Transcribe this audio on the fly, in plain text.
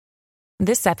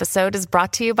This episode is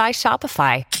brought to you by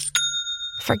Shopify.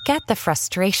 Forget the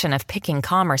frustration of picking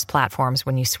commerce platforms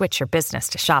when you switch your business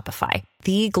to Shopify,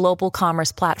 the global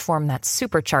commerce platform that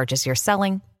supercharges your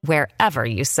selling wherever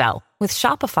you sell. With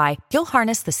Shopify, you'll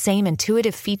harness the same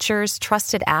intuitive features,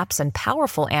 trusted apps, and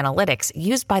powerful analytics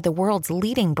used by the world's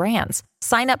leading brands.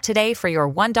 Sign up today for your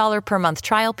 $1 per month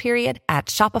trial period at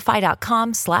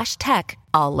shopify.com/tech,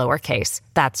 all lowercase.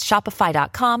 That's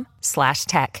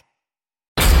shopify.com/tech.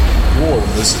 You're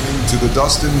listening to the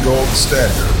Dustin Gold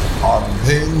Standard on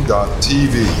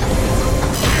Pain.tv.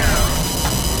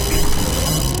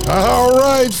 All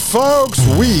right, folks,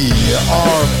 we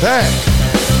are back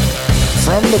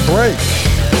from the break.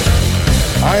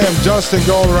 I am Dustin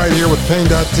Gold right here with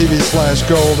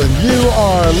Pain.tv/gold, and you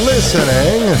are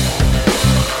listening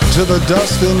to the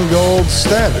Dustin Gold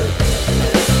Standard.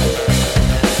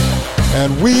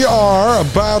 And we are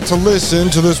about to listen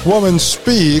to this woman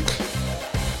speak.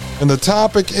 And the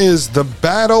topic is the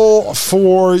battle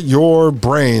for your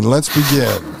brain. Let's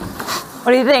begin.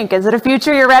 What do you think? Is it a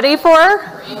future you're ready for?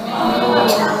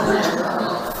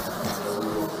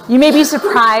 You may be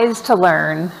surprised to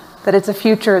learn that it's a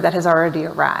future that has already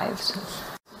arrived.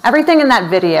 Everything in that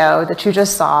video that you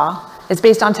just saw is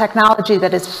based on technology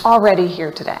that is already here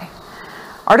today.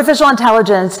 Artificial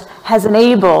intelligence has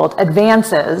enabled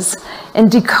advances in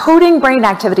decoding brain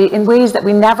activity in ways that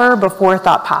we never before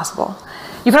thought possible.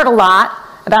 You've heard a lot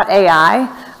about AI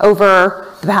over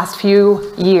the past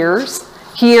few years.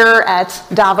 Here at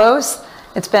Davos,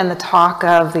 it's been the talk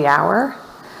of the hour.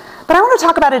 But I want to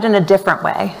talk about it in a different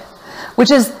way,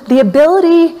 which is the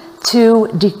ability to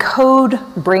decode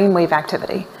brainwave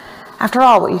activity. After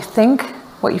all, what you think,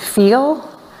 what you feel,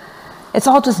 it's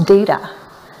all just data.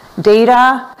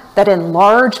 Data that in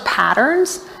large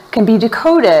patterns can be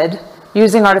decoded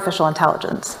using artificial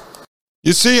intelligence.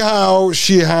 You see how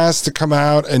she has to come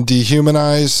out and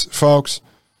dehumanize folks?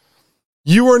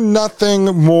 You are nothing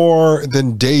more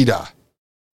than data.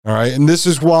 All right. And this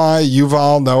is why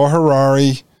Yuval Noah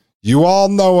Harari, you all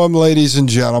know him, ladies and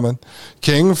gentlemen,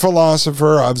 king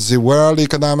philosopher of the World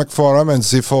Economic Forum and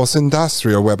the Fourth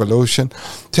Industrial Revolution,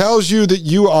 tells you that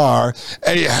you are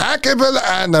a hackable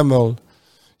animal.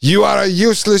 You are a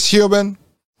useless human.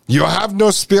 You have no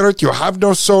spirit. You have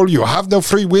no soul. You have no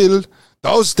free will.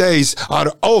 Those days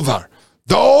are over.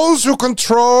 Those who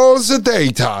control the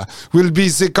data will be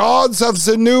the gods of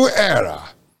the new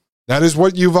era. That is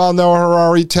what Yuval Noah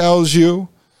Harari tells you.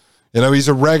 You know, he's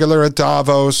a regular at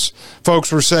Davos.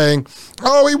 Folks were saying,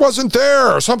 oh, he wasn't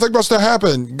there. Something must have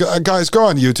happened. Guys, go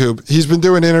on YouTube. He's been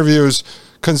doing interviews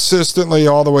consistently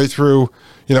all the way through,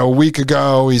 a week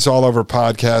ago. He's all over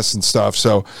podcasts and stuff.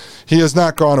 So he has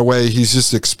not gone away. He's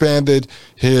just expanded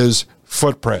his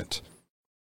footprint.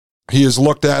 He is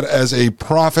looked at as a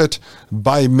prophet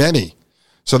by many.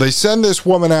 So they send this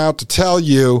woman out to tell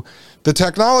you the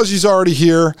technology's already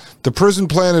here. The prison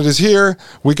planet is here.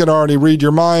 We can already read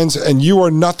your minds, and you are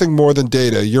nothing more than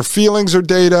data. Your feelings are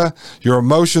data. Your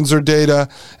emotions are data.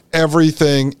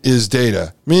 Everything is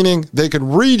data, meaning they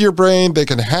can read your brain. They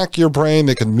can hack your brain.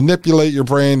 They can manipulate your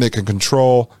brain. They can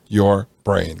control your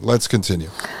brain. Let's continue.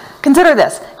 Consider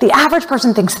this. The average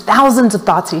person thinks thousands of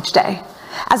thoughts each day.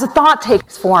 As a thought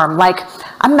takes form, like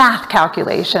a math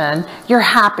calculation, you're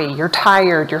happy, you're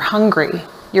tired, you're hungry,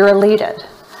 you're elated.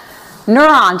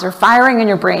 Neurons are firing in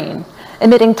your brain,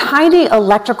 emitting tiny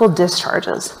electrical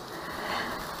discharges.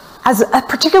 As a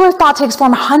particular thought takes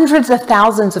form, hundreds of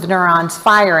thousands of neurons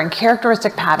fire in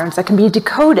characteristic patterns that can be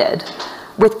decoded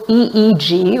with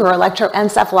EEG, or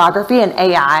electroencephalography, and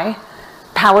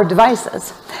AI-powered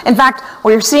devices. In fact,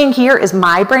 what you're seeing here is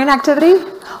my brain activity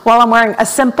while I'm wearing a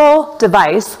simple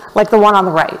device like the one on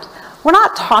the right. We're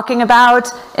not talking about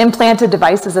implanted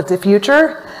devices of the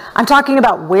future. I'm talking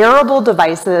about wearable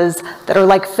devices that are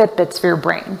like Fitbits for your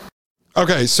brain.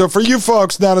 Okay, so for you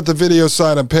folks down at the video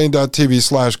site on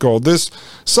Pain.tv/gold, this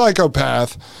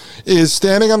psychopath is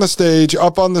standing on the stage,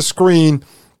 up on the screen.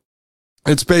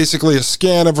 It's basically a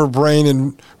scan of her brain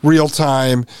in real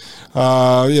time,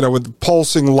 with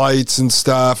pulsing lights and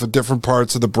stuff at different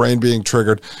parts of the brain being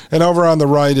triggered. And over on the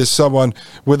right is someone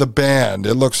with a band.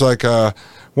 It looks like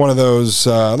one of those,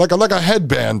 like a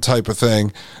headband type of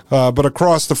thing, but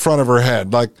across the front of her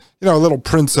head, like, a little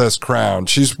princess crown.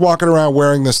 She's walking around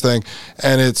wearing this thing,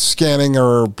 and it's scanning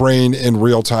her brain in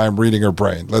real time, reading her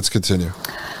brain. Let's continue.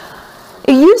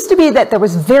 It used to be that there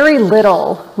was very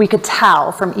little we could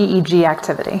tell from EEG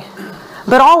activity.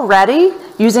 But already,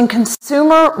 using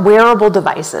consumer wearable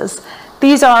devices,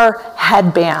 these are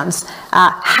headbands,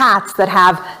 hats that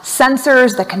have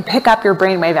sensors that can pick up your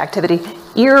brainwave activity,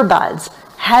 earbuds,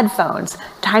 headphones,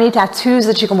 tiny tattoos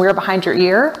that you can wear behind your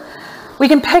ear. We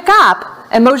can pick up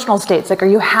emotional states like, are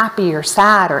you happy or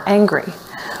sad or angry?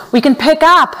 We can pick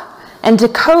up and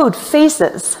decode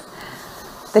faces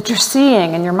that you're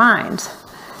seeing in your mind.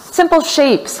 Simple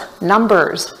shapes,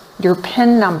 numbers, your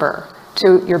PIN number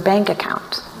to your bank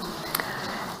account.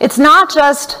 It's not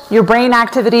just your brain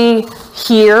activity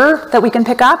here that we can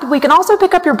pick up. We can also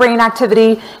pick up your brain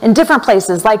activity in different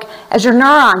places, like as your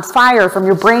neurons fire from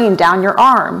your brain down your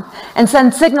arm and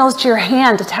send signals to your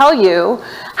hand to tell you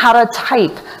how to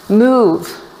type,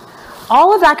 move.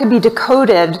 All of that can be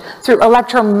decoded through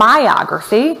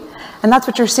electromyography, and that's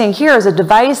what you're seeing here is a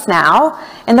device now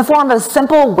in the form of a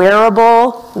simple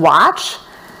wearable watch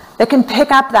that can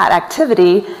pick up that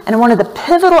activity. And one of the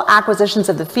pivotal acquisitions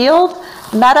of the field,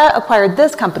 Meta acquired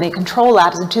this company, Control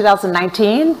Labs, in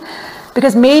 2019,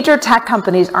 because major tech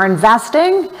companies are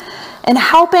investing in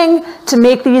helping to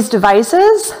make these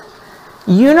devices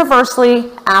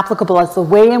universally applicable as the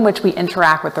way in which we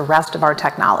interact with the rest of our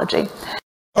technology.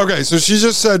 Okay, so she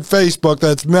just said Facebook,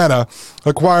 that's Meta,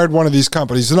 acquired one of these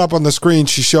companies. And up on the screen,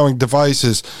 she's showing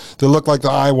devices that look like the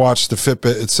iWatch, the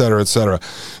Fitbit, et cetera, et cetera.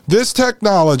 This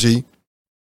technology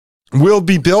will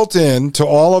be built into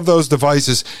all of those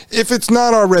devices if it's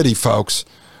not already, folks.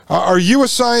 Are you a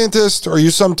scientist? Are you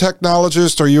some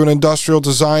technologist? Are you an industrial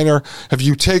designer? Have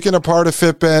you taken apart a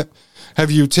Fitbit?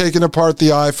 Have you taken apart the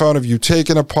iPhone? Have you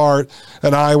taken apart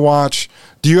an iWatch?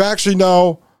 Do you actually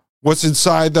know what's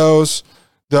inside those?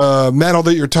 The metal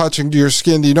that you're touching to your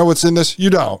skin, do you know what's in this? You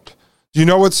don't. Do you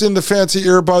know what's in the fancy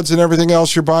earbuds and everything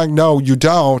else you're buying? No, you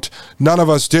don't. None of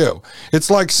us do. It's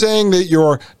like saying that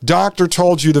your doctor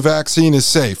told you the vaccine is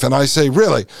safe. And I say,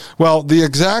 really? Well, the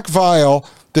exact vial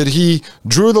that he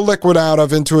drew the liquid out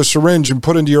of into a syringe and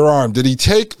put into your arm, did he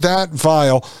take that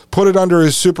vial, put it under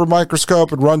his super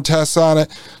microscope and run tests on it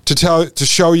to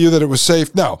show you that it was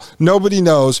safe? No. Nobody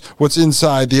knows what's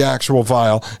inside the actual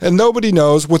vial, and nobody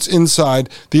knows what's inside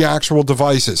the actual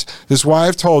devices. This is why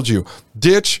I've told you,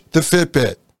 ditch the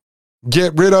Fitbit.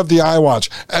 Get rid of the iWatch.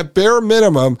 At bare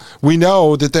minimum, we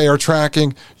know that they are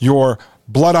tracking your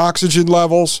blood oxygen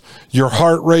levels, your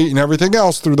heart rate, and everything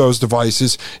else through those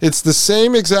devices. It's the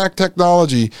same exact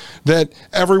technology that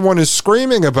everyone is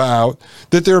screaming about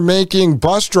that they're making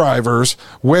bus drivers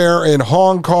wear in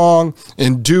Hong Kong,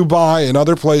 in Dubai, and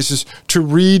other places to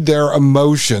read their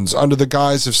emotions under the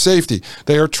guise of safety.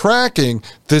 They are tracking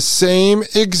the same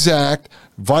exact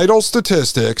vital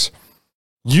statistics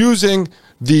using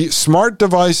the smart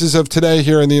devices of today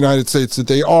here in the United States that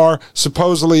they are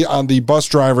supposedly on the bus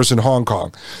drivers in Hong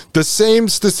Kong. The same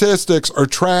statistics are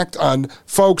tracked on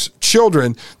folks'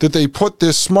 children that they put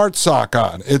this smart sock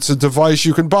on. It's a device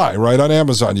you can buy right on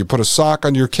Amazon. You put a sock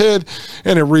on your kid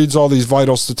and it reads all these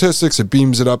vital statistics. It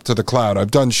beams it up to the cloud. I've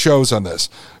done shows on this.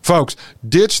 Folks,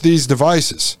 ditch these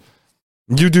devices.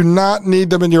 You do not need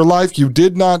them in your life. You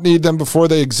did not need them before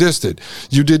they existed.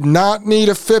 You did not need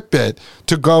a Fitbit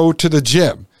to go to the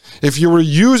gym. If you were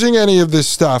using any of this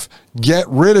stuff, get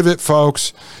rid of it,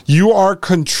 folks. You are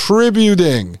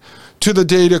contributing to the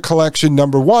data collection,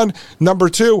 number one. Number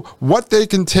two, what they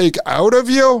can take out of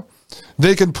you,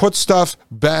 they can put stuff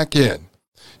back in.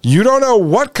 You don't know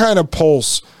what kind of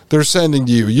pulse they're sending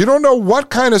to you. You don't know what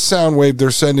kind of sound wave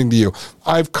they're sending to you.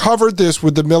 I've covered this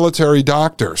with the military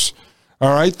doctors.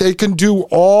 All right, they can do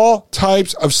all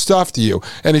types of stuff to you.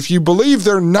 And if you believe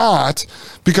they're not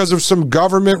because of some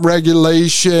government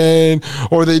regulation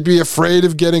or they'd be afraid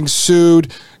of getting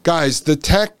sued, guys, the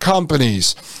tech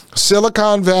companies,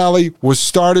 Silicon Valley was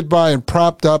started by and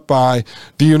propped up by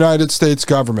the United States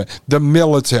government, the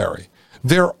military.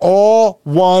 They're all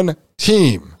one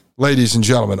team. Ladies and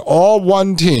gentlemen, all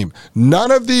one team. None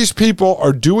of these people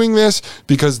are doing this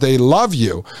because they love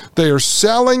you. They are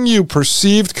selling you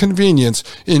perceived convenience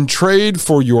in trade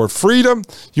for your freedom,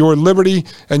 your liberty,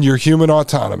 and your human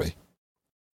autonomy.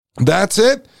 That's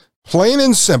it. Plain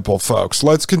and simple, folks.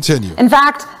 Let's continue. In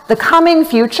fact, the coming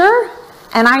future,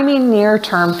 and I mean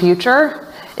near-term future,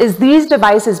 is these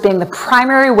devices being the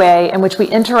primary way in which we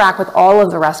interact with all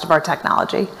of the rest of our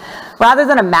technology. Rather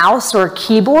than a mouse or a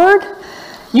keyboard,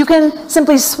 you can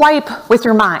simply swipe with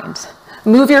your mind.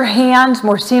 Move your hand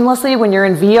more seamlessly when you're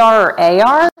in VR or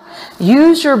AR.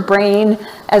 Use your brain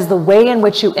as the way in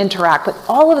which you interact with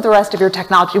all of the rest of your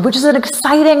technology, which is an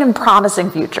exciting and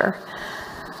promising future,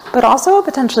 but also a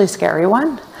potentially scary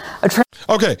one.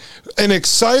 Okay, an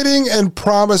exciting and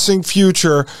promising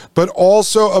future, but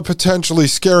also a potentially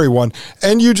scary one.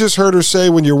 And you just heard her say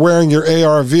when you're wearing your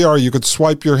AR, VR, you could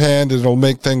swipe your hand and it'll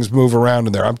make things move around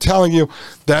in there. I'm telling you,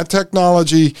 that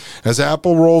technology, as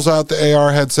Apple rolls out the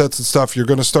AR headsets and stuff, you're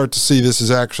going to start to see this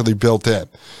is actually built in,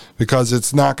 because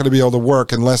it's not going to be able to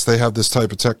work unless they have this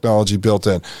type of technology built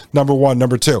in. Number one.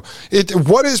 Number two,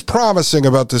 what is promising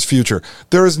about this future?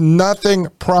 There is nothing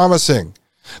promising.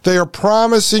 They are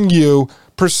promising you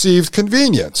perceived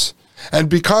convenience. And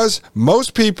because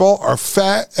most people are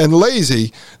fat and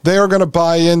lazy, they are going to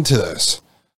buy into this.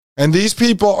 And these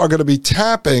people are going to be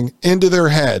tapping into their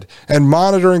head and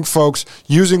monitoring folks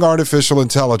using artificial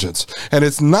intelligence. And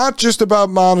it's not just about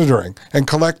monitoring and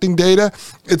collecting data.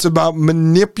 It's about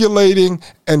manipulating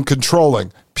and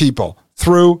controlling people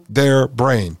through their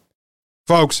brain.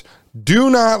 Folks, do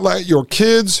not let your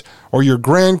kids or your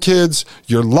grandkids,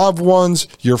 your loved ones,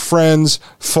 your friends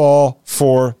fall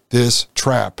for this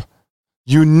trap.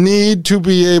 You need to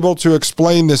be able to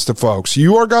explain this to folks.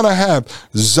 You are going to have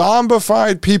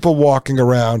zombified people walking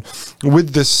around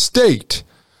with the state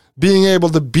being able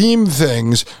to beam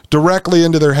things directly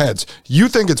into their heads. You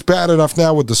think it's bad enough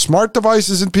now with the smart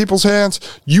devices in people's hands?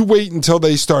 You wait until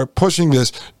they start pushing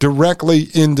this directly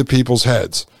into people's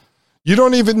heads. You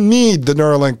don't even need the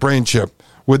Neuralink brain chip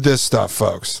with this stuff,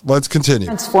 folks. Let's continue.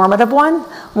 Transformative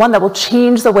one that will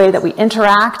change the way that we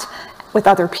interact with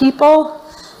other people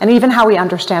and even how we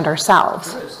understand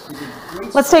ourselves.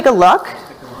 Let's take a look.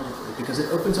 Because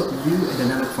it opens up new and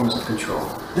dynamic forms of control.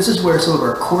 This is where some of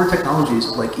our core technologies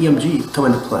like EMG come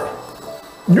into play.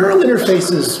 Neural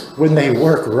interfaces, when they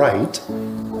work right,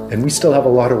 and we still have a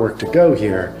lot of work to go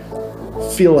here,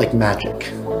 feel like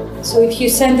magic. So if you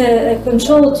send a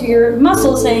control to your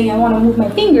muscle saying, I want to move my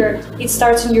finger, it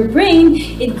starts in your brain,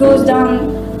 it goes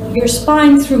down your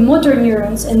spine through motor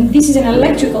neurons, and this is an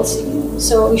electrical signal.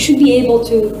 So you should be able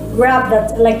to grab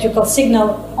that electrical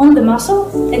signal on the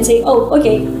muscle and say, oh,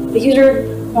 okay, the user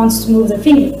wants to move the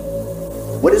finger.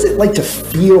 What is it like to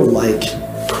feel like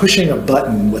pushing a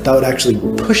button without actually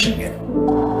pushing it?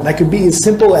 And that could be as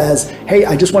simple as, hey,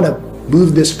 I just want to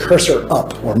move this cursor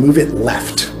up or move it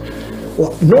left.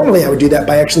 Well, normally I would do that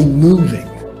by actually moving.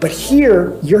 But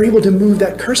here, you're able to move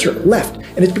that cursor left.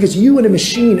 And it's because you and a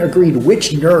machine agreed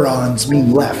which neurons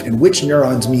mean left and which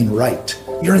neurons mean right.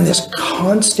 You're in this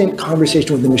constant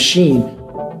conversation with the machine.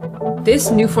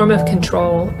 This new form of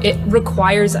control, it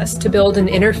requires us to build an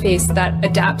interface that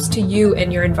adapts to you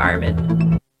and your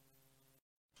environment.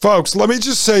 Folks, let me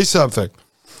just say something.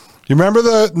 You remember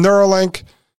the Neuralink,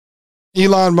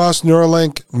 Elon Musk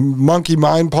Neuralink monkey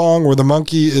mind pong, where the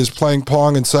monkey is playing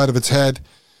pong inside of its head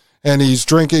and he's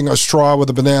drinking a straw with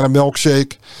a banana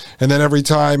milkshake, and then every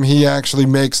time he actually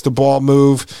makes the ball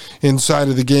move inside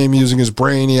of the game using his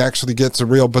brain, he actually gets a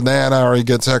real banana or he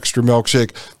gets extra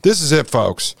milkshake. This is it,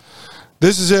 folks.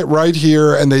 This is it right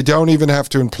here, and they don't even have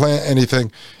to implant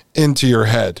anything into your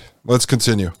head. Let's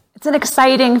continue. It's an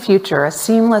exciting future, a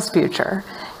seamless future.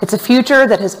 It's a future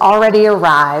that has already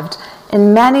arrived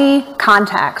in many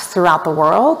contexts throughout the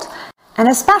world, and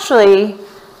especially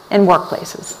in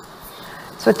workplaces.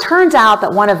 So it turns out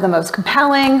that one of the most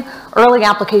compelling early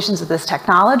applications of this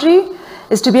technology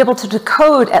is to be able to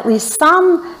decode at least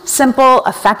some simple,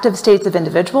 effective states of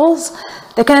individuals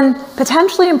that can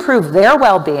potentially improve their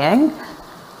well-being,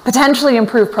 potentially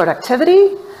improve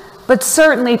productivity, but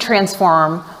certainly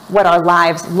transform what our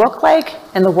lives look like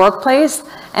in the workplace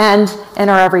and in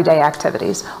our everyday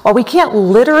activities. While we can't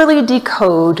literally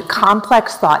decode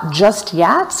complex thought just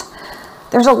yet,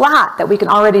 there's a lot that we can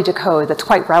already decode that's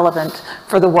quite relevant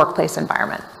for the workplace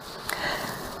environment.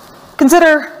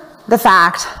 Consider the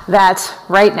fact that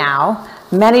right now,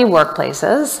 many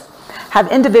workplaces have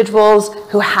individuals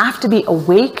who have to be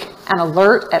awake and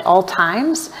alert at all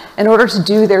times in order to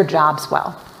do their jobs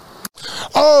well.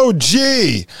 Oh,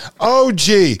 gee,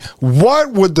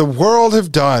 what would the world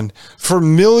have done for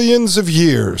millions of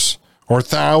years, or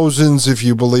thousands if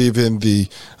you believe in the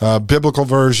biblical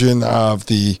version of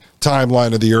the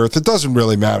timeline of the earth? It doesn't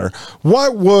really matter.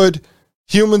 What would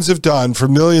humans have done for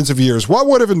millions of years? What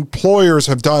would have employers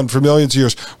have done for millions of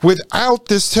years without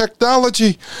this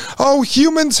technology? Oh,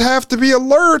 humans have to be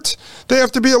alert. They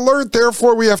have to be alert.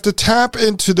 Therefore, we have to tap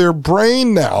into their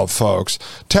brain now, folks.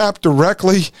 Tap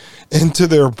directly into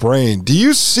their brain. Do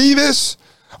you see this?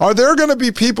 Are there going to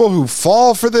be people who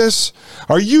fall for this?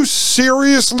 Are you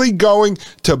seriously going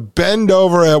to bend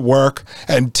over at work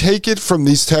and take it from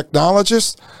these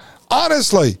technologists?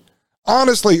 Honestly,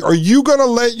 are you going to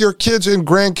let your kids and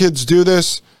grandkids do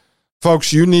this?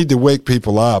 Folks, you need to wake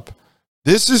people up.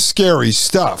 This is scary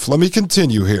stuff. Let me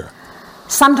continue here.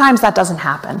 Sometimes that doesn't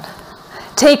happen.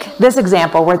 Take this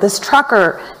example where this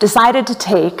trucker decided to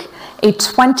take a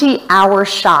 20-hour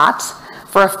shot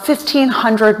for a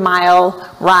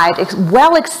 1,500-mile ride,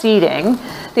 well exceeding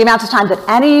the amount of time that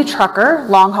any trucker,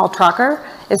 long-haul trucker,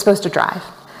 is supposed to drive.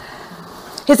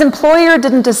 His employer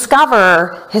didn't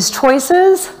discover his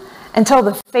choices until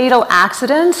the fatal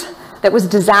accident that was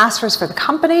disastrous for the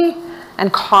company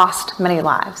and cost many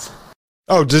lives.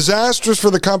 Oh, disastrous for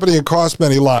the company and cost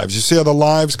many lives. You see how the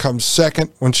lives come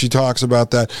second when she talks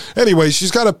about that? Anyway,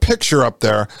 she's got a picture up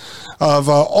there of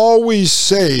Always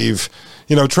Save,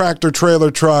 tractor,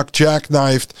 trailer, truck,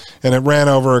 jackknifed, and it ran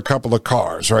over a couple of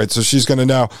cars, right? So she's going to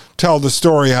now tell the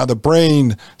story how the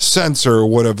brain sensor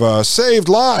would have saved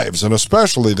lives, and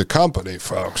especially the company,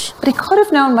 folks. But he could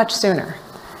have known much sooner.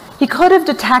 He could have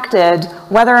detected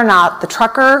whether or not the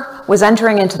trucker was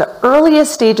entering into the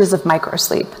earliest stages of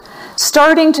microsleep,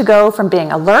 starting to go from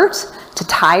being alert to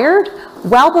tired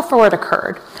well before it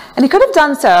occurred. And he could have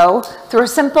done so through a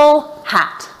simple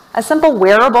hat, a simple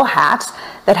wearable hat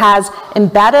that has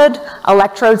embedded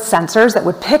electrode sensors that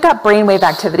would pick up brainwave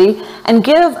activity and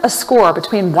give a score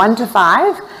between 1 to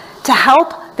 5 to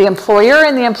help the employer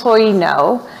and the employee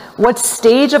know what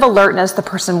stage of alertness the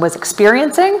person was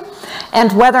experiencing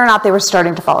and whether or not they were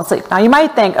starting to fall asleep. Now you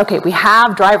might think, okay, we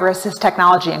have driver assist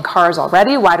technology in cars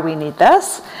already, why do we need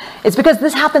this? It's because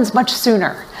this happens much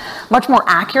sooner, much more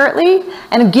accurately,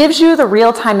 and it gives you the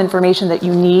real-time information that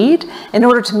you need in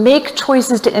order to make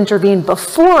choices to intervene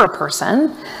before a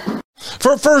person.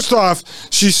 First off,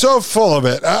 she's so full of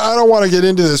it. I don't want to get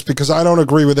into this because I don't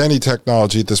agree with any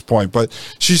technology at this point, but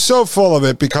she's so full of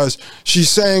it because she's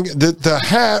saying that the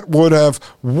hat would have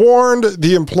warned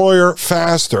the employer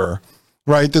faster,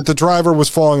 right, that the driver was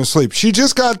falling asleep. She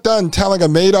just got done telling a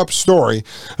made-up story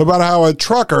about how a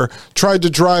trucker tried to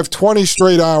drive 20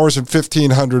 straight hours and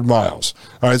 1,500 miles.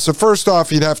 All right, so first off,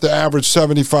 he'd have to average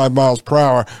 75 miles per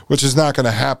hour, which is not going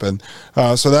to happen.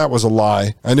 So that was a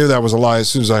lie. I knew that was a lie as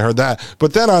soon as I heard that.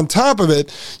 But then on top of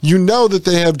it, you know that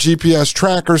they have GPS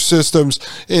tracker systems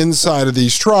inside of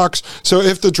these trucks. So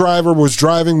if the driver was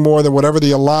driving more than whatever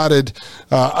the allotted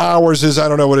hours is, I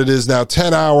don't know what it is now,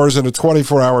 10 hours in a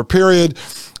 24-hour period,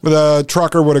 the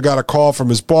trucker would have got a call from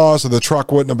his boss and the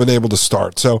truck wouldn't have been able to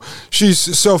start. So she's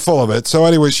so full of it. So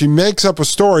anyway, she makes up a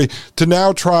story to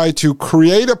now try to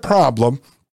create a problem,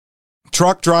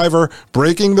 truck driver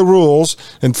breaking the rules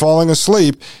and falling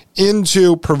asleep,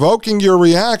 into provoking your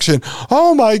reaction.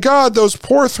 Oh my God, those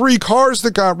poor 3 cars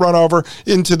that got run over.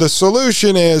 Into the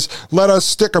solution is let us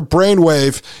stick a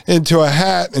brainwave into a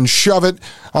hat and shove it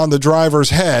on the driver's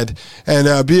head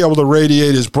and be able to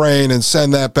radiate his brain and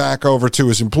send that back over to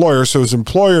his employer so his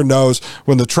employer knows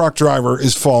when the truck driver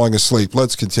is falling asleep.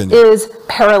 Let's continue. Is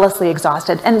perilously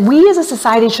exhausted. And we as a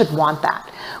society should want that.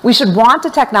 We should want a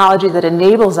technology that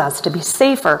enables us to be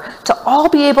safer, to all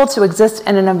be able to exist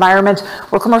in an environment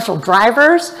where commercial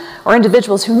drivers or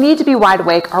individuals who need to be wide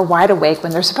awake are wide awake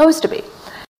when they're supposed to be.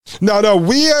 No,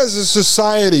 we as a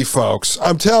society, folks,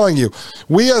 I'm telling you,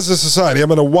 we as a society, I'm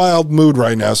in a wild mood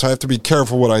right now, so I have to be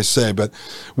careful what I say, but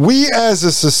we as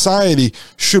a society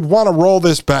should want to roll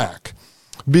this back.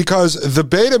 Because the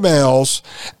beta males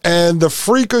and the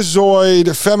freakazoid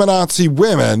feminazi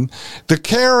women, the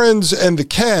Karens and the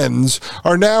Kens,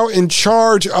 are now in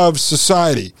charge of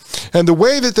society. And the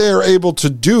way that they are able to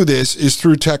do this is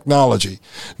through technology.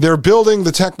 They're building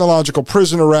the technological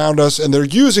prison around us, and they're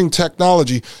using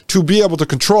technology to be able to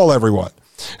control everyone.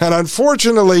 And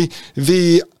unfortunately,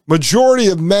 the majority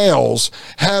of males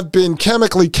have been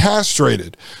chemically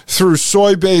castrated through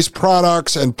soy-based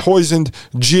products and poisoned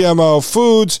GMO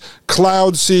foods,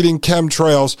 cloud seeding,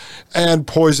 chemtrails, and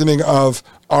poisoning of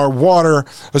our water,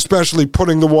 especially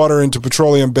putting the water into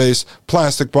petroleum-based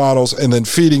plastic bottles and then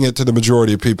feeding it to the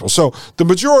majority of people. So the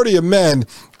majority of men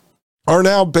are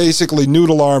now basically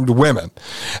noodle-armed women.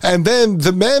 And then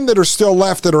the men that are still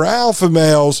left that are alpha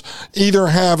males either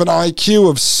have an IQ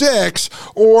of 6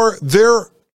 or they're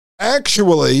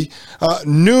actually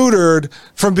neutered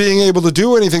from being able to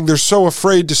do anything. They're so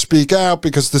afraid to speak out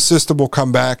because the system will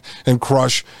come back and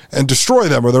crush and destroy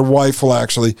them, or their wife will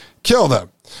actually kill them.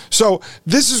 So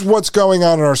this is what's going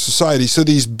on in our society. So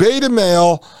these beta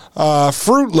male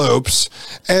Fruit Loops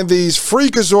and these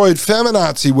freakazoid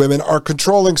feminazi women are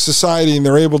controlling society, and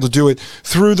they're able to do it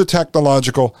through the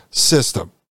technological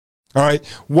system. All right.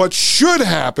 What should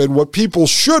happen, what people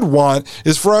should want,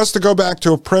 is for us to go back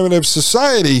to a primitive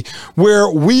society where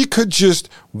we could just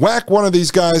whack one of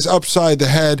these guys upside the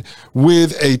head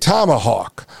with a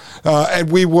tomahawk.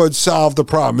 and we would solve the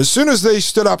problem. As soon as they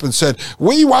stood up and said,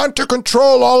 we want to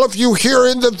control all of you here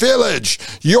in the village,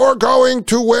 you're going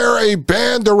to wear a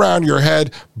band around your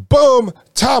head, boom,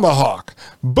 tomahawk,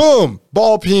 boom,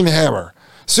 ball peen hammer.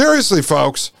 Seriously,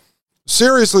 folks.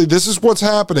 Seriously, this is what's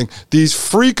happening. These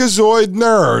freakazoid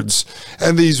nerds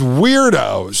and these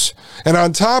weirdos, and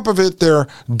on top of it, their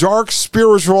dark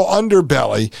spiritual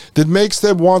underbelly that makes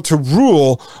them want to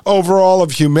rule over all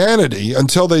of humanity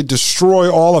until they destroy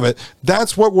all of it.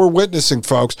 That's what we're witnessing,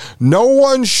 folks. No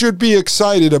one should be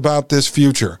excited about this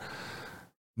future.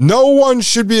 No one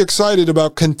should be excited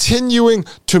about continuing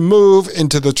to move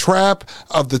into the trap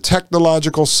of the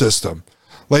technological system.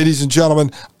 Ladies and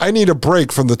gentlemen, I need a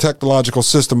break from the technological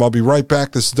system. I'll be right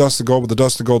back. This is Dustin Gold with the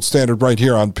Dustin Gold Standard right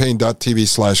here on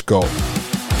Pain.tv/gold.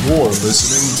 You're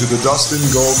listening to the Dustin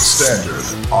Gold Standard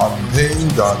on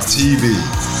Pain.tv.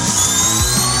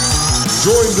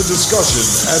 Join the discussion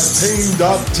at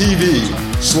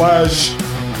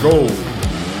Pain.tv/gold.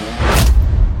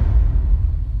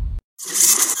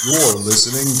 You're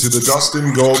listening to the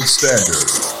Dustin Gold Standard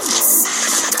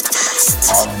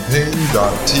on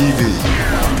Pain.tv.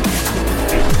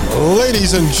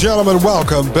 Ladies and gentlemen,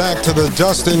 welcome back to the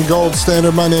Dustin Gold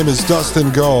Standard. My name is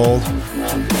Dustin Gold,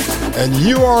 and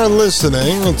you are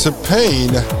listening to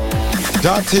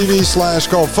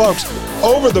Pain.tv/gold. Folks,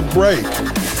 over the break,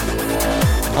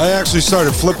 I actually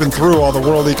started flipping through all the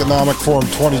World Economic Forum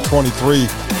 2023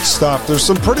 stuff. There's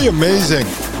some pretty amazing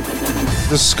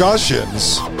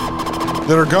discussions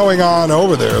that are going on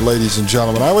over there, ladies and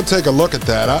gentlemen. I would take a look at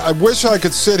that. I wish I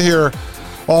could sit here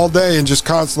all day and just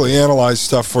constantly analyze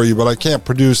stuff for you, but I can't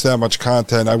produce that much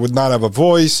content. I would not have a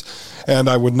voice, and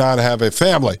I would not have a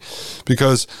family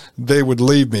because they would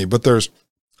leave me. But there's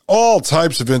all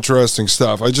types of interesting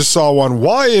stuff. I just saw one,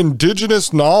 why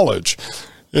indigenous knowledge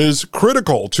is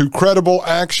critical to credible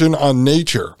action on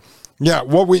nature. Yeah,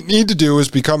 what we need to do is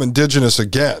become indigenous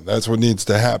again. That's what needs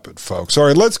to happen, folks. All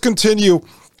right, let's continue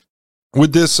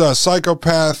with this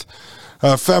psychopath,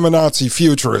 feminazi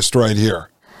futurist right here.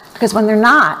 Because when they're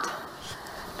not,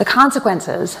 the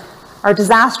consequences are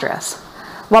disastrous.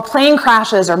 While plane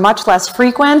crashes are much less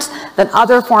frequent than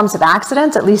other forms of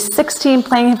accidents, at least 16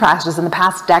 plane crashes in the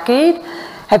past decade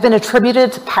have been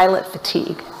attributed to pilot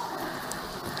fatigue.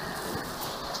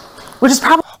 Which is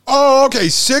probably... Oh, okay.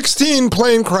 16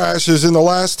 plane crashes in the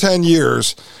last 10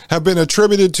 years have been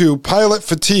attributed to pilot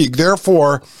fatigue.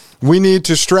 Therefore, we need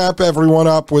to strap everyone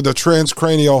up with a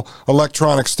transcranial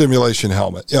electronic stimulation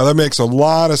helmet. Yeah, that makes a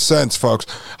lot of sense, folks.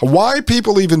 Why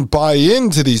people even buy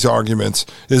into these arguments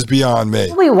is beyond me.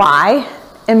 Probably why,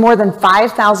 in more than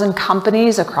 5,000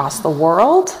 companies across the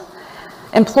world,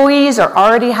 employees are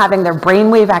already having their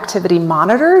brainwave activity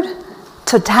monitored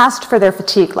to test for their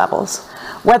fatigue levels.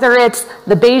 Whether it's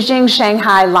the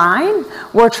Beijing-Shanghai line,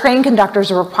 where train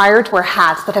conductors are required to wear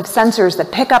hats that have sensors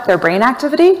that pick up their brain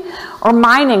activity, or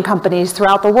mining companies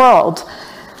throughout the world,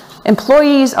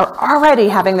 employees are already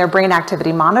having their brain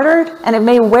activity monitored, and it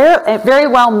very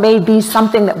well may be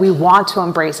something that we want to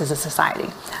embrace as a society.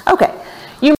 Okay.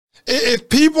 If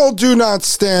people do not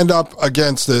stand up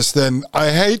against this, then I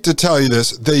hate to tell you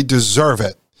this, they deserve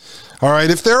it. All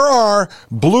right, if there are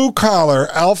blue-collar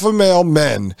alpha male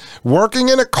men working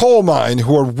in a coal mine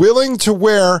who are willing to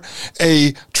wear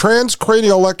a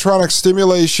transcranial electronic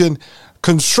stimulation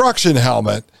construction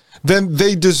helmet, then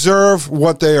they deserve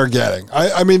what they are getting.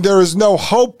 I mean, there is no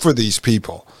hope for these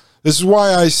people. This is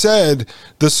why I said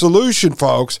the solution,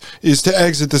 folks, is to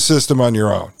exit the system on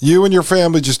your own. You and your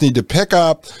family just need to pick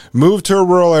up, move to a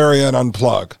rural area, and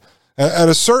unplug. At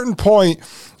a certain point,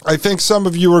 I think some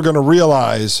of you are going to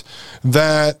realize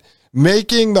that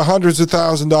making the hundreds of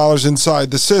thousands of dollars inside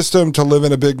the system to live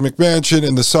in a big McMansion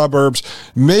in the suburbs,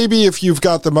 maybe if you've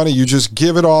got the money, you just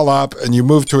give it all up and you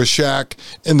move to a shack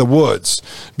in the woods.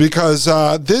 Because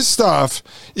this stuff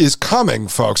is coming,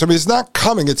 folks. I mean, it's not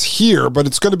coming, it's here, but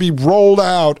it's going to be rolled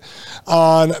out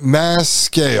on mass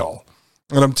scale.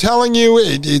 And I'm telling you,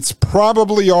 it's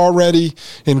probably already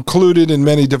included in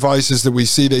many devices that we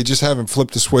see. They just haven't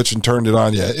flipped the switch and turned it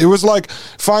on yet. It was like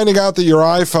finding out that your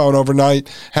iPhone overnight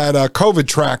had a COVID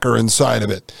tracker inside of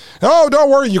it. Oh, don't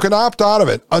worry, you can opt out of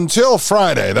it until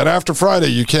Friday. Then after Friday,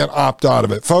 you can't opt out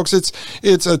of it. Folks,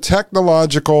 it's a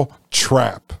technological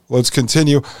trap. Let's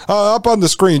continue. Up on the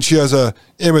screen, she has an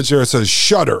image there that says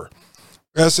Shudder.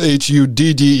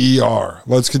 S-H-U-D-D-E-R.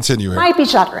 Let's continue here. Might be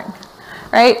shuddering.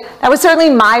 Right? That was certainly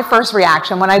my first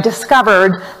reaction when I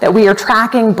discovered that we are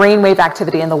tracking brainwave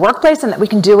activity in the workplace and that we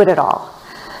can do it at all.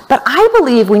 But I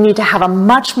believe we need to have a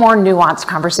much more nuanced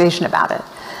conversation about it.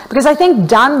 Because I think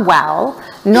done well,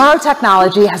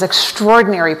 neurotechnology has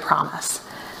extraordinary promise.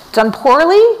 Done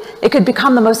poorly, it could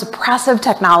become the most oppressive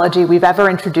technology we've ever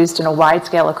introduced in a wide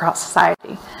scale across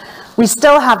society. We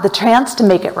still have the chance to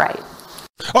make it right.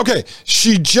 Okay,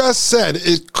 she just said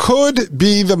it could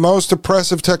be the most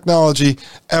oppressive technology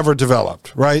ever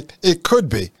developed, right? It could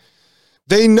be.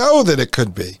 They know that it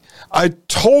could be. I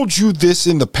told you this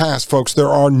in the past, folks. There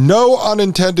are no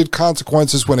unintended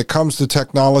consequences when it comes to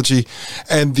technology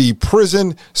and the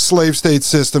prison slave state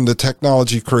system that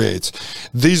technology creates.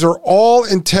 These are all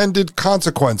intended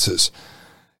consequences.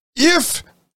 If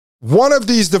one of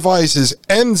these devices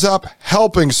ends up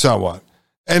helping someone,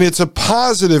 and it's a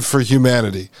positive for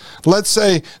humanity, let's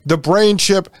say the brain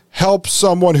chip helps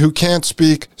someone who can't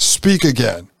speak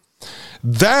again.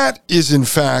 That is, in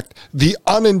fact, the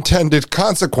unintended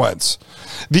consequence.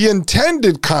 The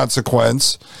intended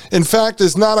consequence, in fact,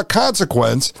 is not a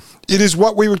consequence. It is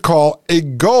what we would call a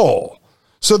goal.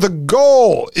 So the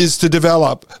goal is to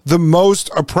develop the most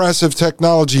oppressive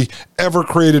technology ever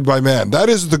created by man. That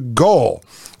is the goal.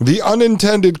 The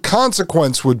unintended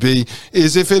consequence would be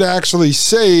is if it actually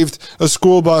saved a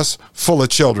school bus full of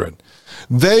children.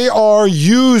 They are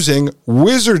using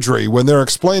wizardry when they're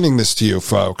explaining this to you,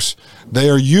 folks. They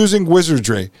are using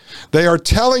wizardry. They are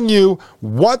telling you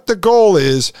what the goal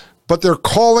is, but they're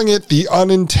calling it the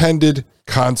unintended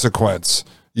consequence.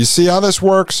 You see how this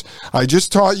works? I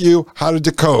just taught you how to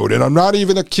decode, and I'm not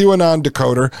even a QAnon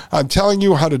decoder. I'm telling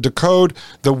you how to decode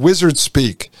the wizard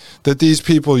speak that these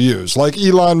people use. Like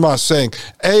Elon Musk saying,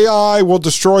 AI will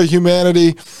destroy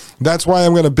humanity. That's why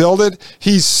I'm going to build it.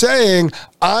 He's saying,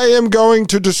 I am going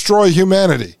to destroy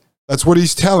humanity. That's what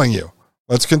he's telling you.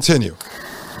 Let's continue.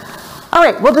 All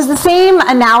right, well, does the same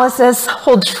analysis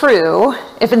hold true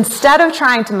if instead of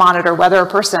trying to monitor whether a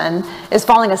person is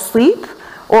falling asleep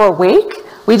or awake,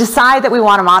 we decide that we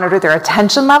want to monitor their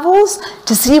attention levels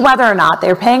to see whether or not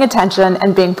they're paying attention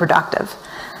and being productive?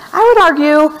 I would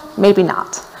argue maybe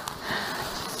not.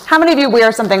 How many of you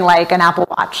wear something like an Apple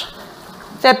Watch?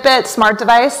 Fitbit, smart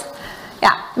device?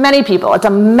 Yeah, many people. It's a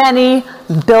many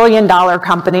billion-dollar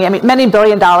company. I mean, many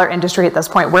billion-dollar industry at this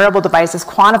point. Wearable devices,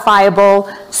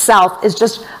 quantifiable self is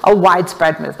just a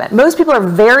widespread movement. Most people are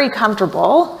very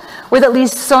comfortable with at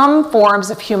least some forms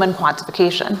of human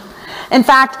quantification. In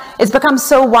fact, it's become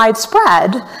so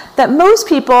widespread that most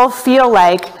people feel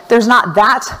like there's not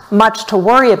that much to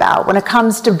worry about when it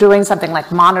comes to doing something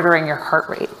like monitoring your heart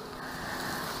rate.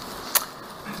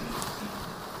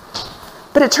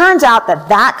 But it turns out that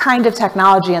that kind of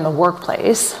technology in the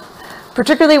workplace,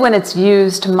 particularly when it's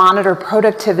used to monitor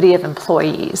productivity of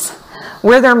employees,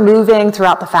 where they're moving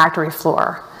throughout the factory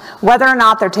floor, whether or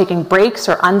not they're taking breaks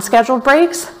or unscheduled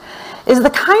breaks, is the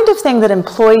kind of thing that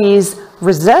employees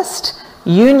resist,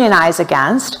 unionize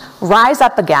against, rise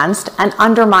up against, and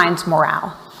undermines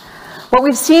morale. What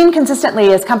we've seen consistently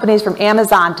is companies from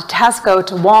Amazon to Tesco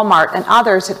to Walmart and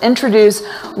others have introduced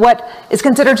what is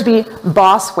considered to be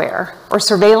bossware or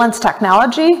surveillance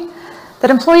technology that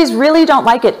employees really don't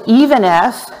like it even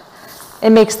if it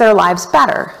makes their lives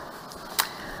better.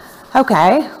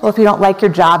 Okay, well, if you don't like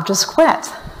your job, just quit.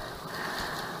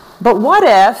 But what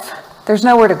if there's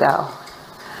nowhere to go?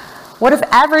 What if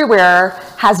everywhere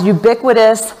has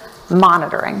ubiquitous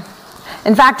monitoring?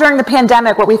 In fact, during the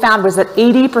pandemic, what we found was that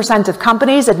 80% of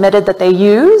companies admitted that they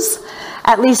use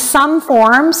at least some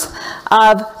forms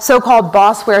of so-called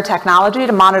bossware technology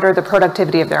to monitor the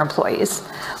productivity of their employees.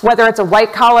 Whether it's a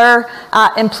white-collar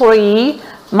employee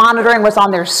monitoring what's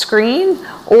on their screen,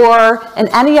 or in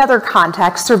any other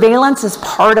context, surveillance is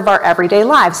part of our everyday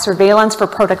lives. Surveillance for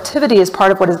productivity is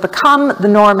part of what has become the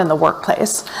norm in the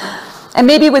workplace, and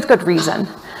maybe with good reason.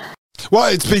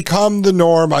 Well, it's become the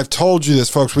norm. I've told you this,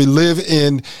 folks. We live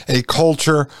in a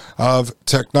culture of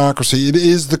technocracy. It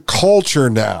is the culture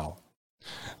now.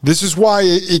 This is why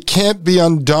it can't be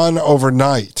undone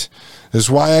overnight. This is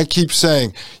why I keep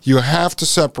saying you have to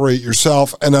separate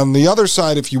yourself. And on the other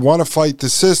side, if you want to fight the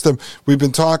system, we've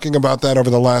been talking about that over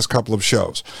the last couple of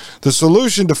shows. The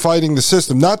solution to fighting the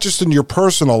system, not just in your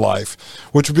personal life,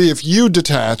 which would be if you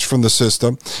detach from the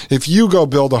system, if you go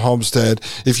build a homestead,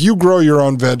 if you grow your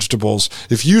own vegetables,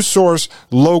 if you source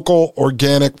local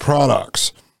organic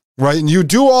products, right? And you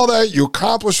do all that, you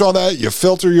accomplish all that, you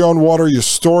filter your own water, you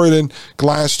store it in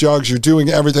glass jugs, you're doing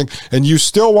everything, and you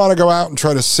still want to go out and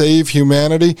try to save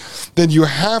humanity, then you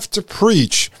have to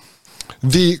preach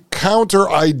the counter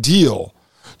ideal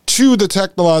to the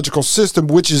technological system,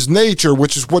 which is nature,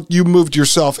 which is what you moved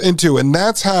yourself into. And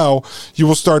that's how you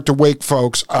will start to wake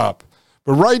folks up.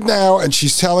 But right now, and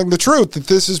she's telling the truth, that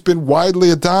this has been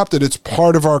widely adopted. It's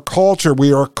part of our culture.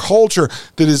 We are a culture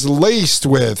that is laced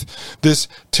with this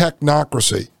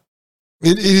technocracy.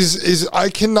 It is I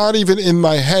cannot even in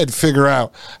my head figure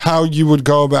out how you would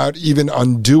go about even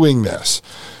undoing this.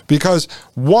 Because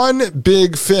one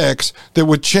big fix that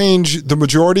would change the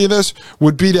majority of this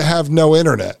would be to have no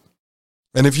internet.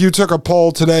 And if you took a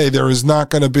poll today, there is not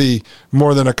going to be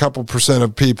more than a couple %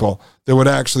 of people that would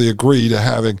actually agree to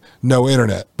having no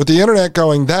internet. But the internet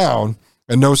going down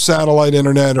and no satellite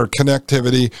internet or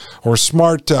connectivity or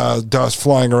smart dust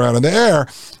flying around in the air,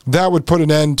 that would put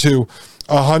an end to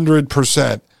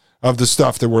 100% of the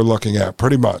stuff that we're looking at,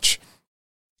 pretty much.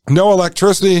 No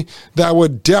electricity, that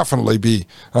would definitely be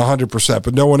 100%,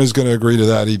 but no one is going to agree to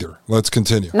that either. Let's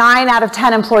continue. 9 out of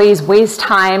 10 employees waste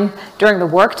time during the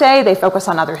workday. They focus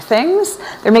on other things.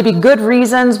 There may be good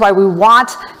reasons why we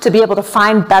want to be able to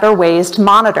find better ways to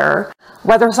monitor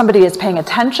whether somebody is paying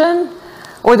attention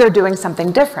or they're doing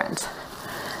something different.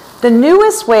 The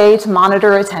newest way to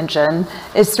monitor attention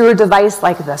is through a device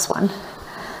like this one.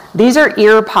 These are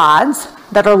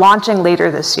Earpods that are launching later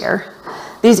this year.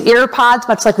 These Earpods,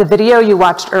 much like the video you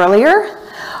watched earlier,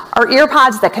 are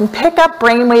Earpods that can pick up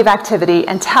brainwave activity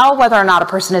and tell whether or not a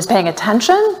person is paying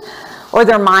attention or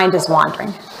their mind is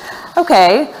wandering.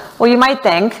 Okay, well you might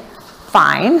think,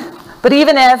 fine, but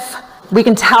even if we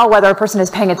can tell whether a person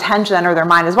is paying attention or their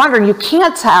mind is wandering, you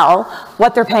can't tell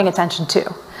what they're paying attention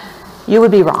to. You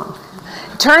would be wrong.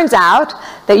 It turns out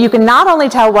that you can not only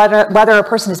tell whether a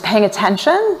person is paying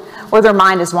attention or their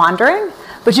mind is wandering,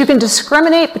 but you can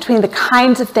discriminate between the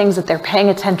kinds of things that they're paying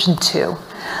attention to.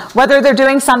 Whether they're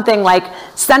doing something like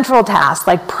central tasks,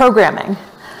 like programming,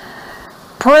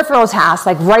 peripheral tasks,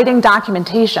 like writing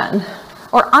documentation,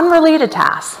 or unrelated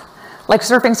tasks, like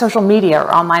surfing social media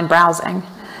or online browsing.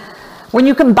 When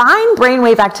you combine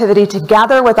brainwave activity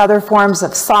together with other forms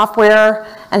of software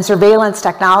and surveillance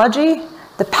technology,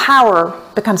 the power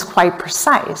becomes quite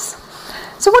precise.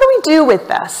 So what do we do with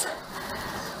this?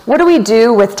 What do we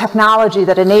do with technology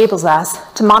that enables us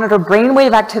to monitor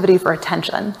brainwave activity for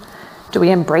attention? Do we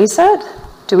embrace it?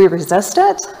 Do we resist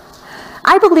it?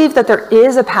 I believe that there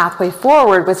is a pathway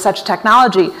forward with such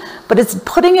technology, but it's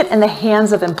putting it in the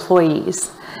hands of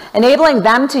employees, enabling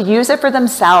them to use it for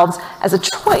themselves as a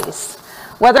choice,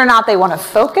 whether or not they want to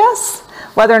focus,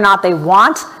 whether or not they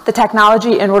want the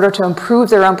technology in order to improve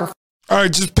their own performance. All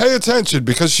right, just pay attention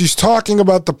because she's talking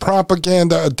about the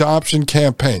propaganda adoption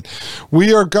campaign.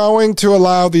 We are going to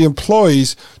allow the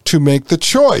employees to make the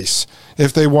choice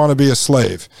if they want to be a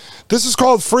slave. This is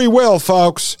called free will,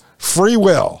 folks. Free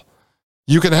will.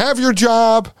 You can have your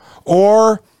job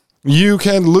or you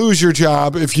can lose your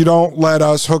job if you don't let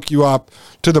us hook you up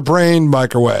to the brain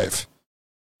microwave.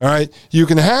 All right? You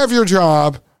can have your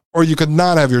job or you can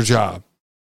not have your job.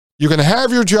 You can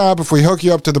have your job if we hook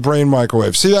you up to the brain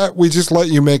microwave. See that? We just let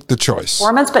you make the choice.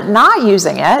 Performance, but not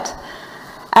using it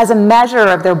as a measure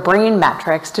of their brain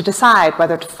metrics to decide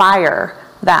whether to fire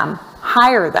them,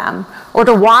 hire them, or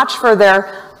to watch for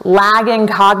their lagging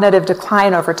cognitive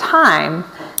decline over time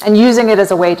and using it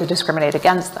as a way to discriminate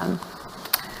against them.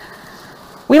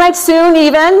 We might soon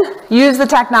even use the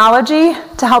technology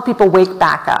to help people wake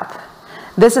back up.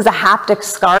 This is a haptic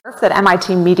scarf that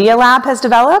MIT Media Lab has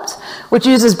developed, which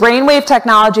uses brainwave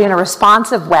technology in a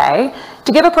responsive way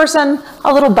to give a person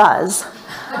a little buzz.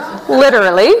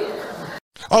 Literally.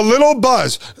 A little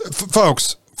buzz.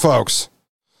 Folks.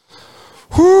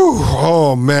 Whew.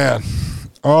 Oh, man.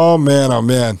 Oh,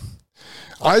 man.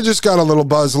 I just got a little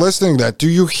buzz listening to that. Do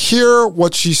you hear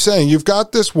what she's saying? You've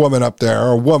got this woman up there,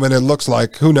 or a woman, it looks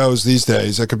like, who knows these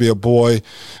days? It could be a boy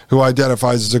who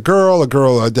identifies as a girl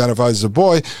who identifies as a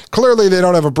boy. Clearly, they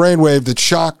don't have a brainwave that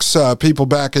shocks people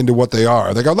back into what they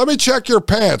are. They go, let me check your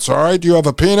pants, all right? Do you have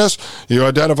a penis? You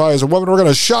identify as a woman. We're going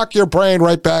to shock your brain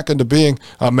right back into being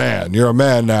a man. You're a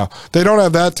man now. They don't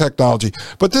have that technology.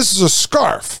 But this is a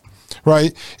scarf,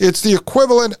 right? It's the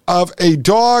equivalent of a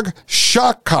dog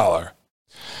shock collar.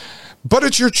 But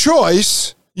it's your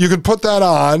choice. You can put that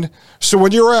on. So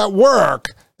when you're at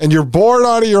work and you're bored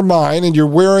out of your mind and you're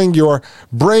wearing your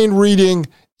brain-reading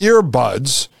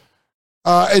earbuds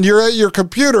and you're at your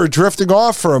computer drifting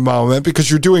off for a moment because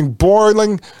you're doing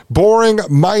boring,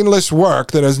 mindless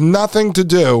work that has nothing to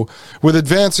do with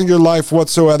advancing your life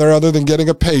whatsoever other than getting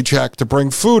a paycheck to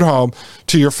bring food home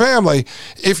to your family.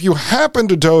 If you happen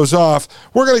to doze off,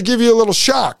 we're going to give you a little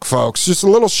shock, folks, just a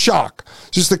little shock.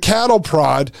 Just the cattle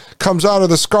prod comes out of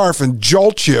the scarf and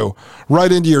jolts you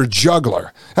right into your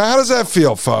jugular. Now, how does that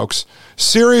feel, folks?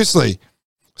 Seriously,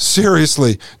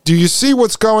 do you see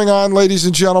what's going on, ladies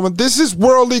and gentlemen? This is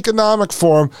World Economic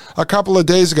Forum a couple of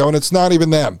days ago, and it's not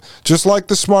even them. Just like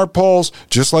the smart poles,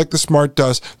 just like the smart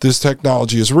dust, this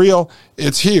technology is real,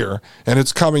 it's here, and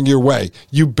it's coming your way.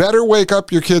 You better wake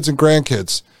up your kids and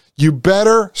grandkids. You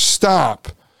better stop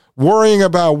worrying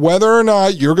about whether or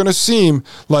not you're going to seem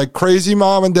like crazy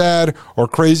mom and dad or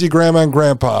crazy grandma and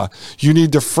grandpa. You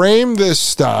need to frame this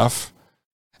stuff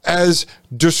as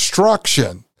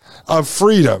destruction of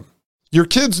freedom. Your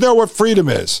kids know what freedom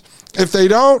is. If they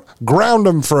don't, ground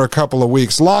them for a couple of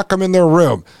weeks, lock them in their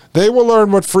room. They will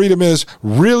learn what freedom is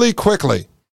really quickly.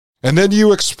 And then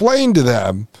you explain to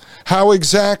them how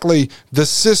exactly the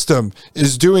system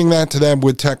is doing that to them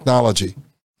with technology.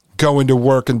 Going to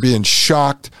work and being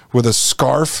shocked with a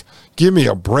scarf. Give me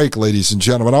a break, ladies and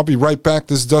gentlemen. I'll be right back.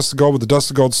 This is Dustin Gold with the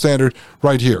Dustin Gold Standard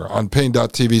right here on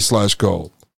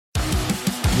Pain.tv/gold.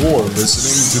 You're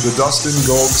listening to the Dustin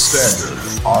Gold Standard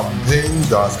on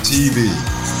Pain.tv.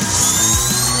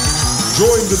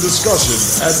 Join the discussion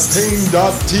at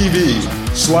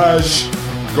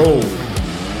Pain.tv/gold.